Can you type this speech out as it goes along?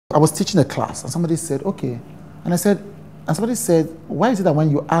I was teaching a class and somebody said, okay. And somebody said, why is it that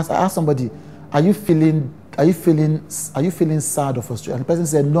when you ask, I asked somebody, are you feeling sad or frustrated? And the person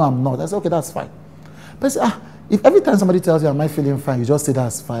said, no, I'm not. I said, okay, that's fine. But I said, if every time somebody tells you, am I feeling fine, you just say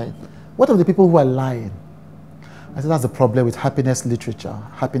that's fine, what of the people who are lying? I said, that's the problem with happiness literature,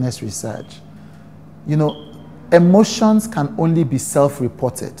 happiness research. You know, emotions can only be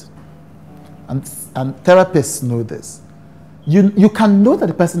self-reported. And therapists know this. You can know that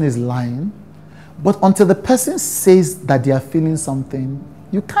the person is lying, but until the person says that they are feeling something,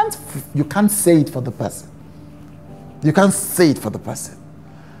 you can't say it for the person. You can't say it for the person.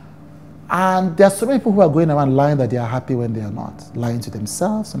 And there are so many people who are going around lying that they are happy when they are not, lying to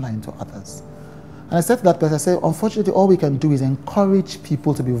themselves and lying to others. And I said to that person, I said, unfortunately, all we can do is encourage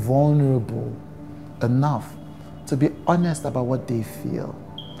people to be vulnerable enough to be honest about what they feel.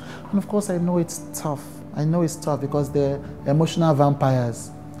 And of course, I know it's tough. I know it's tough because there are emotional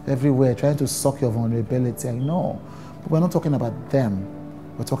vampires everywhere trying to suck your vulnerability. I know. But we're not talking about them.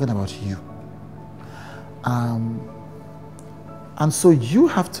 We're talking about you. And so you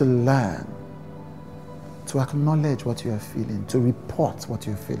have to learn to acknowledge what you are feeling, to report what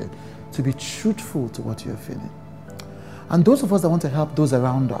you're feeling, to be truthful to what you're feeling. And those of us that want to help those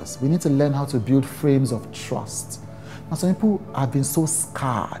around us, we need to learn how to build frames of trust. Now, some people have been so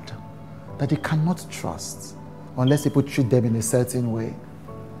scarred that they cannot trust unless people treat them in a certain way.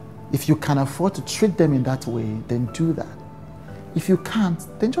 If you can afford to treat them in that way, then do that. If you can't,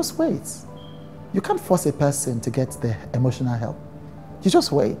 then just wait. You can't force a person to get the emotional help. You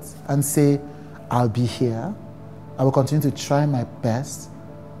just wait and say, I'll be here. I will continue to try my best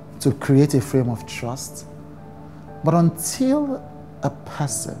to create a frame of trust. But until a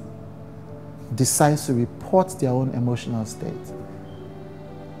person decides to report their own emotional state,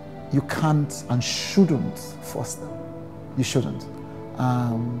 you can't and shouldn't force them. You shouldn't.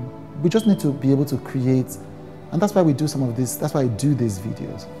 We just need to be able to create, and that's why we do some of this, that's why I do these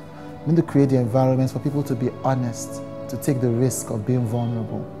videos. We need to create the environments for people to be honest, to take the risk of being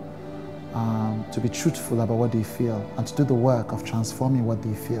vulnerable, to be truthful about what they feel, and to do the work of transforming what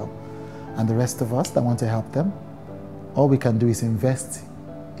they feel. And the rest of us that want to help them, all we can do is invest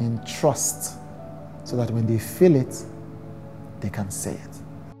in trust so that when they feel it, they can say it.